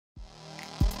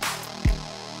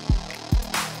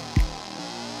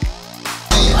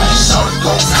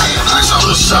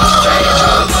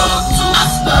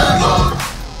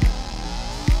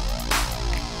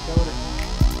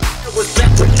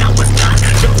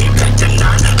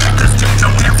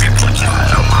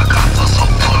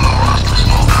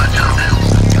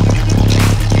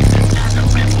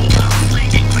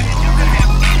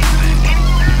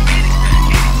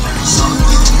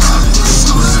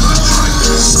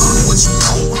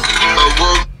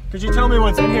Could you tell me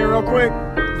what's in here real quick?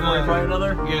 Play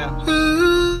another? Yeah.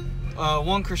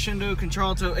 One Crescendo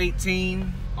Contralto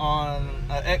 18 on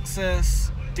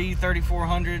XS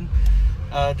D3400,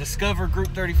 Discover Group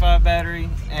 35 battery,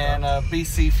 and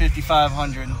BC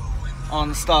 5500 on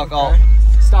the stock alt.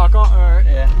 Stock alt, alright.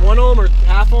 Yeah. 1 ohm or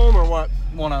half ohm or what?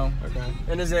 1 ohm. Okay.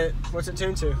 And is it, what's it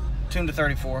tuned to? Tuned to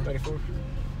 34. 34.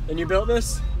 And you built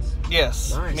this?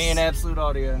 Yes. Nice. Me and Absolute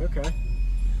Audio. Okay.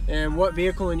 And what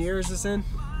vehicle and year is this in?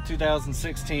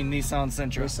 2016 Nissan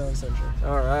Sentra. Nissan Sentra.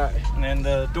 Alright. And then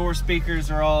the door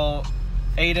speakers are all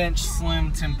 8-inch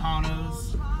slim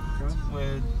Timpanos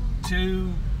with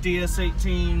 2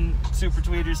 DS18 Super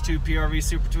Tweeters, 2 PRV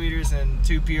Super Tweeters, and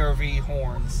 2 PRV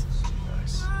horns.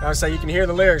 Nice. I would say you can hear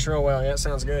the lyrics real well. Yeah, it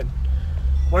sounds good.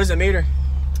 What does it meter?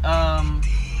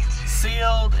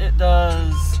 Sealed, it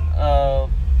does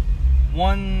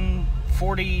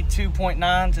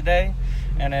 142.9 today.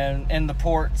 And then in the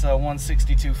ports,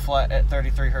 162 flat at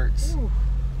 33 hertz. Ooh.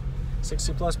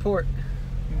 60 plus port.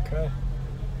 Okay.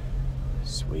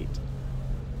 Sweet.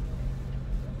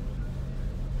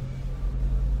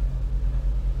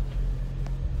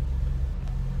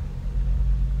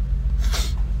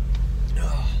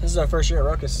 This is our first year at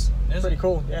Ruckus. Pretty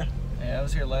cool, yeah. Yeah, I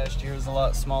was here last year. It was a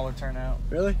lot smaller turnout.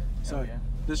 Really? So, yeah.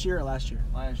 This year or last year?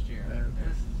 Last year. Okay.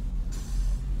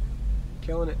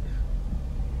 Killing it.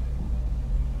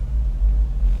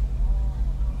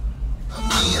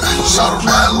 Shout it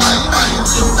right like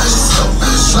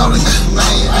shout it,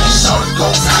 shout it,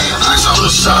 go shout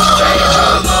it, shout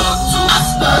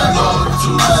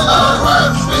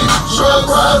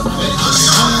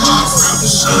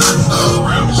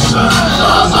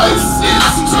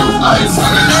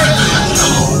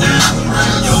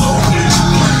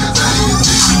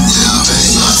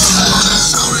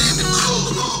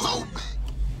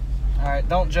All right,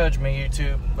 don't judge me,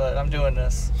 YouTube, but I'm doing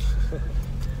this.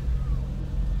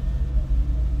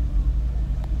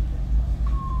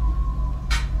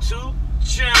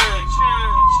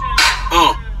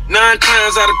 9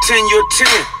 times out of 10, you're 10.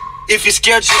 If you're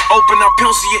scared, you open up,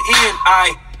 pencil you in.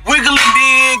 I wiggle it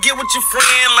then, get with your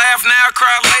friend, laugh now,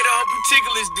 cry later, hope you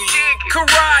tickle his then.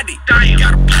 Karate,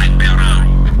 got a black belt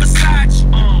on. Besides,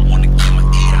 wanna get my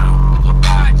eat out.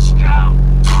 Watch, 2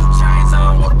 chains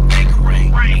on with a big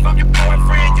ring. If I'm your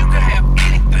boyfriend, you can have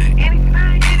anything.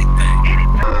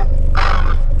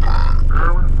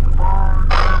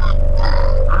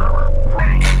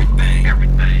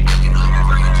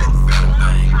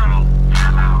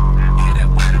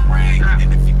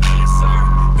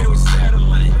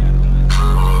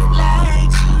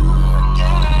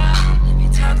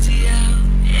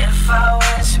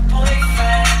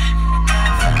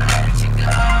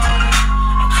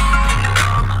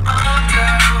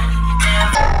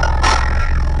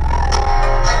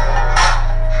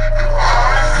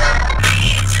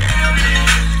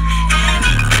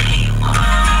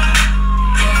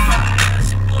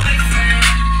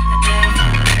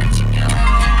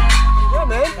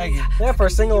 Yeah, for a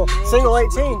single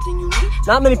 18.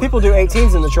 Not many people do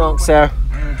 18s in the trunk, so.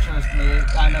 Trust me,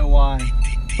 I know why.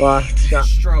 Why?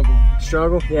 Struggle.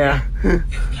 Struggle? Yeah.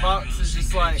 Box is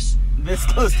just like this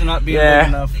close to not being big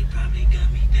enough.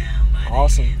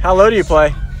 Awesome. How low do you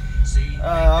play?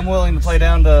 I'm willing to play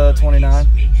down to 29.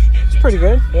 It's pretty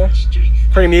good, yeah.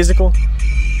 Pretty musical.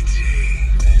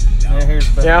 Yeah, here's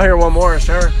better. Yeah, I'll hear one more,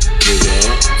 sure.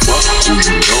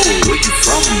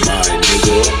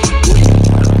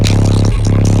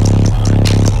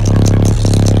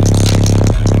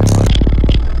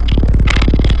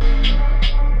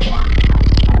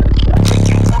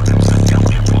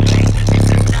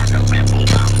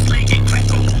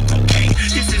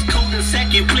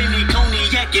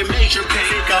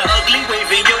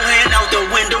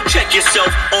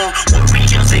 Yourself on what we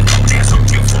just ain't gon' dance on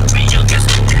euphoria. Guess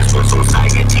the dance for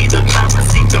society. The driver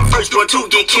seat, the first one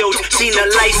to get killed. Seen the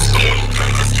light skin.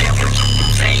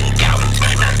 Now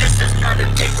this is not a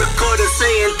tape recorder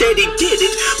saying that he did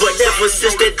it, but ever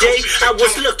since that day, I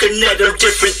was looking at him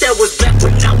different. That was back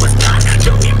when I was not.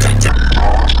 Show me back to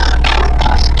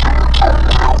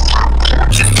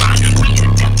just fine. We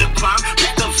attempt to climb.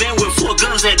 Back the van with 4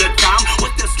 guns at a time.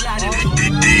 With the sliding.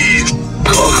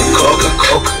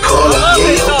 Coca-Cola,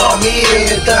 yeah, you want me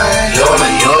anything.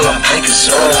 Yola, make it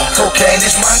serve. cocaine,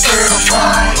 it's my girl.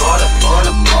 Water, water,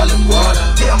 boiling water.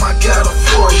 Damn, I got a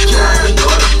force, girl.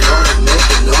 Daughter, make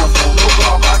it love on the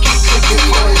ball, I can cook it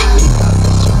for you.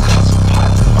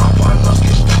 My partners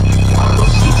get stupid, wallows.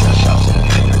 He just shouts and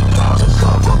 $100.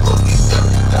 Cover up these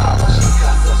 $30.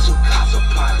 Su casa,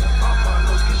 pilot. My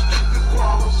partners get stupid,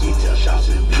 wallows. He just shouts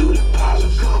and beauty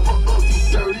pilots. Cover up these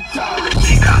 $30.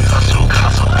 Mi casa, su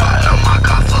casa, pilot. My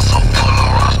casa, so full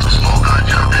of rasta. Smoke on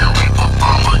your bill, we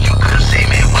performer. You could see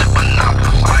me with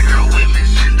binoculars. My girl with me,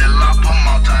 Cinderella,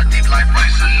 multi deep like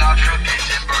Frank Sinatra.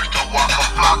 Kitchen burst to walk a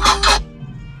block.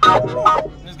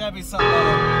 There's gotta be something better.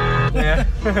 Yeah.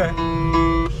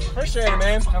 Appreciate it,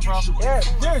 man. No problem. Yeah,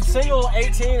 dude, single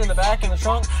 18 in the back in the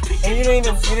trunk, and you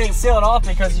didn't seal it off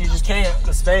because you just can't,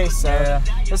 the space. So Yeah.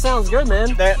 It sounds good,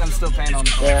 man. That and I'm still paying on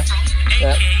the phone. Yeah.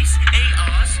 Yeah.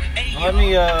 Let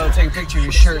me take a picture of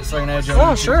your shirt so I can add you on Oh,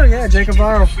 YouTube. sure, yeah,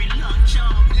 JacobViral.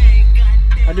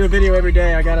 I do a video every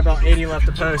day. I got about 80 left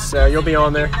to post, so you'll be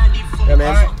on there. Yeah,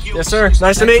 man. All right. Yes, sir.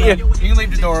 Nice to meet you. You can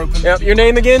leave the door open. Yep. Your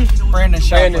name again? Brandon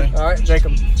Shopley. Brandon. All right,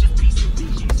 Jacob.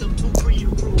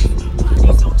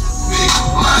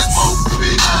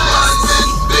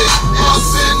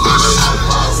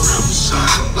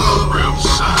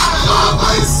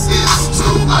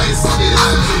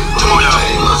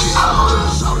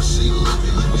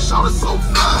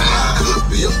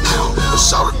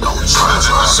 Shout it, don't try.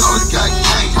 Shout it, got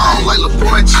gang on like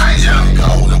LeBron James.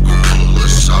 Call them girl,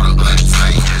 shout it,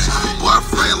 untamed.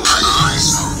 Boyfriend like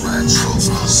shout it, ride trucks.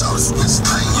 Shout it, split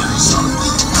stain. Shout it,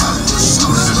 beat pop.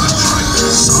 Shout it, in the drink.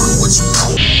 Shout it, what you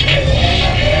want.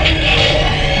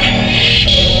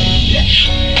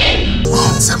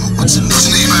 Tell me what you need.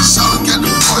 Shout it, got the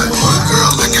boy.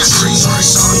 Girl, like a tree. Shout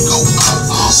it, go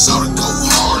off. Shout it, go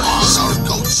hard. Shout it,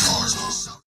 go charge.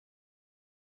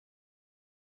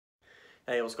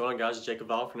 Hey, what's going on, guys? It's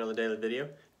JacobViral for another daily video.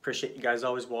 Appreciate you guys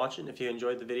always watching. If you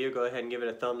enjoyed the video, go ahead and give it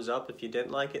a thumbs up. If you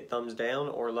didn't like it, thumbs down,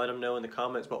 or let them know in the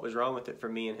comments what was wrong with it for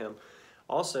me and him.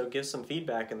 Also, give some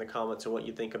feedback in the comments of what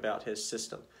you think about his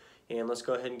system. And let's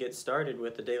go ahead and get started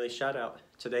with the daily shout out.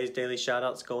 Today's daily shout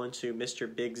out's going to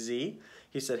Mr. Big Z.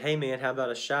 He said, hey man, how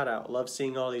about a shout out? Love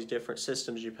seeing all these different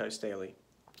systems you post daily.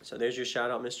 So there's your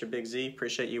shout out, Mr. Big Z.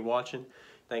 Appreciate you watching.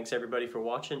 Thanks everybody for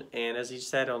watching. And as he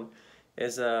said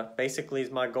basically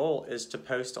my goal is to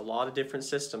post a lot of different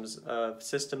systems,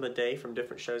 system a day from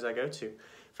different shows I go to,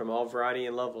 from all variety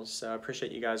and levels. So I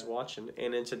appreciate you guys watching.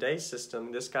 And in today's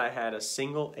system, this guy had a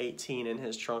single 18 in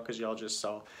his trunk, as y'all just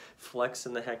saw,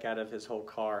 flexing the heck out of his whole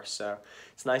car. So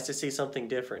it's nice to see something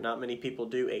different. Not many people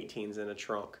do 18s in a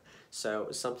trunk. So it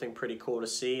was something pretty cool to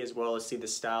see, as well as see the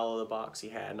style of the box he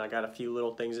had. And I got a few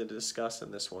little things to discuss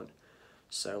in this one.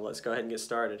 So let's go ahead and get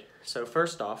started. So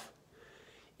first off,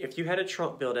 if you had a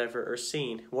trunk build ever or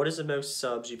seen, what is the most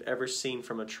subs you've ever seen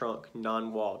from a trunk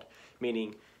non-walled?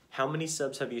 Meaning, how many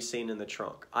subs have you seen in the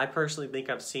trunk? I personally think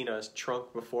I've seen a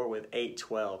trunk before with 8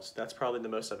 12s. That's probably the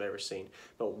most I've ever seen.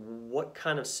 But what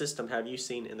kind of system have you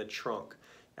seen in the trunk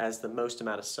as the most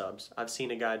amount of subs? I've seen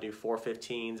a guy do 4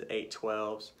 15s, 8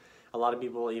 12s. A lot of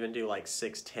people even do like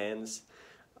 6 10s.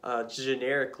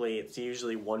 Generically, it's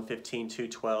usually 1 15, 2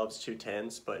 12s, 2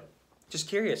 10s, but just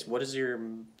curious, what is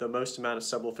the most amount of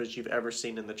subwoofers you've ever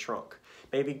seen in the trunk?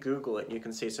 Maybe Google it and you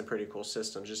can see some pretty cool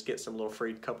systems. Just get some little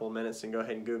free couple of minutes and go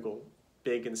ahead and Google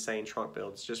big, insane trunk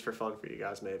builds, just for fun for you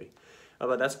guys maybe.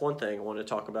 But that's one thing I wanted to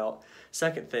talk about.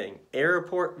 Second thing,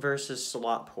 Aeroport versus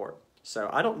slot port. So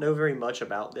I don't know very much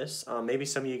about this. Maybe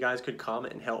some of you guys could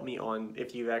comment and help me on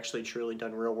if you've actually truly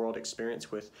done real world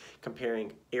experience with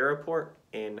comparing Aeroport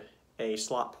and a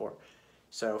slot port.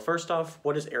 So first off,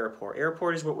 what is Aeroport?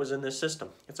 Aeroport is what was in this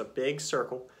system. It's a big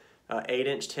circle,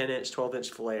 8-inch, 10-inch, 12-inch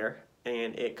flare,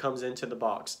 and it comes into the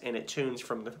box and it tunes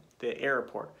from the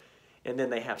Aeroport. And then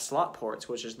they have slot ports,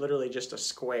 which is literally just a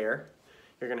square.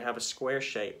 You're going to have a square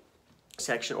shape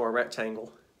section or a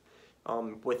rectangle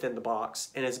within the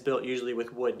box, and it's built usually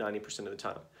with wood 90% of the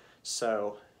time.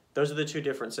 So those are the two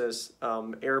differences,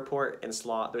 Aeroport and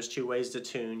slot. There's two ways to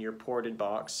tune your ported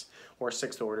box, or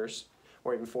 6th orders,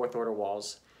 or even 4th order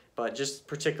walls. But just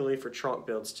particularly for trunk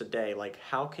builds today, like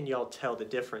how can y'all tell the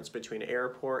difference between an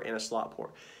Aeroport and a slot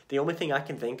port? The only thing I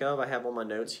can think of, I have on my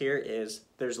notes here, is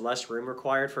there's less room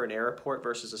required for an Aeroport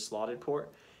versus a slotted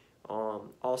port.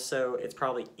 Also, it's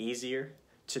probably easier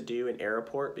to do an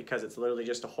Aeroport because it's literally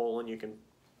just a hole and you can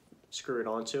screw it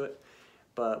onto it.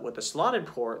 But with the slotted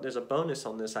port, there's a bonus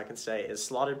on this I can say, is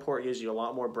slotted port gives you a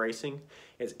lot more bracing.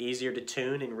 It's easier to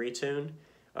tune and retune.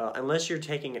 Unless you're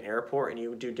taking an Aeroport and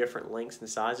you do different lengths and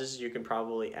sizes, you can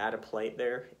probably add a plate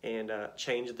there and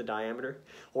change the diameter.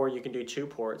 Or you can do 2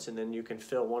 ports and then you can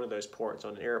fill one of those ports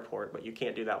on an Aeroport, but you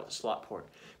can't do that with a slot port.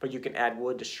 But you can add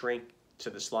wood to shrink to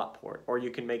the slot port, or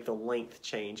you can make the length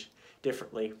change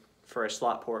differently for a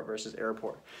slot port versus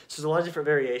Aeroport. So there's a lot of different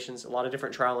variations, a lot of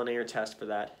different trial and error tests for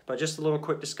that. But just a little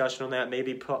quick discussion on that,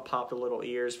 maybe pop a little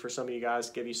ears for some of you guys,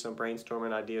 give you some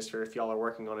brainstorming ideas for if y'all are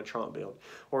working on a trunk build,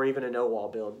 or even a no-wall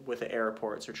build with the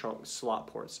Aeroports or trunk slot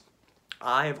ports.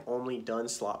 I have only done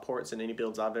slot ports in any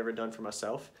builds I've ever done for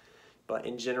myself, but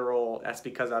in general, that's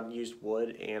because I've used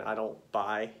wood and I don't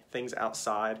buy things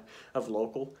outside of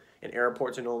local. And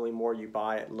Aeroports are normally more you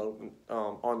buy at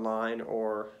online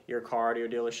or your car audio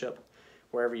dealership,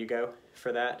 wherever you go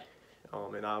for that.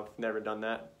 And I've never done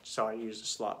that, so I used a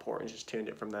slot port and just tuned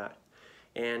it from that.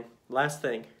 And last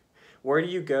thing, where do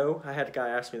you go? I had a guy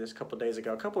ask me this a couple days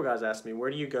ago. A couple guys asked me, where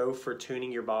do you go for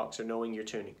tuning your box or knowing your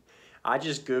tuning? I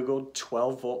just Googled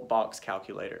 12-volt box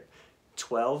calculator.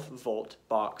 12-volt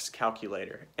box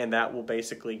calculator, and that will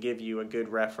basically give you a good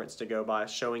reference to go by,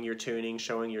 showing your tuning,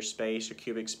 showing your space, your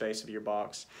cubic space of your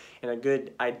box, and a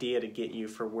good idea to get you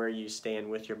for where you stand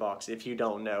with your box. If you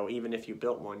don't know, even if you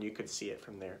built one, you could see it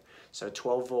from there. So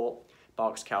 12-volt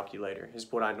box calculator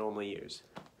is what I normally use.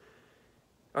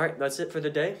 Alright, that's it for the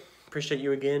day. Appreciate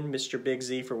you again, Mr. Big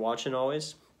Z, for watching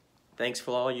always. Thanks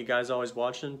for all you guys always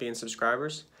watching, being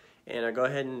subscribers, and go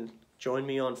ahead and join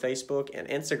me on Facebook and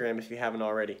Instagram if you haven't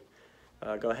already.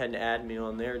 Go ahead and add me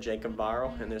on there,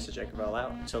 JacobViral, and this is JacobViral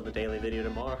out. Until the daily video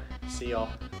tomorrow. See y'all.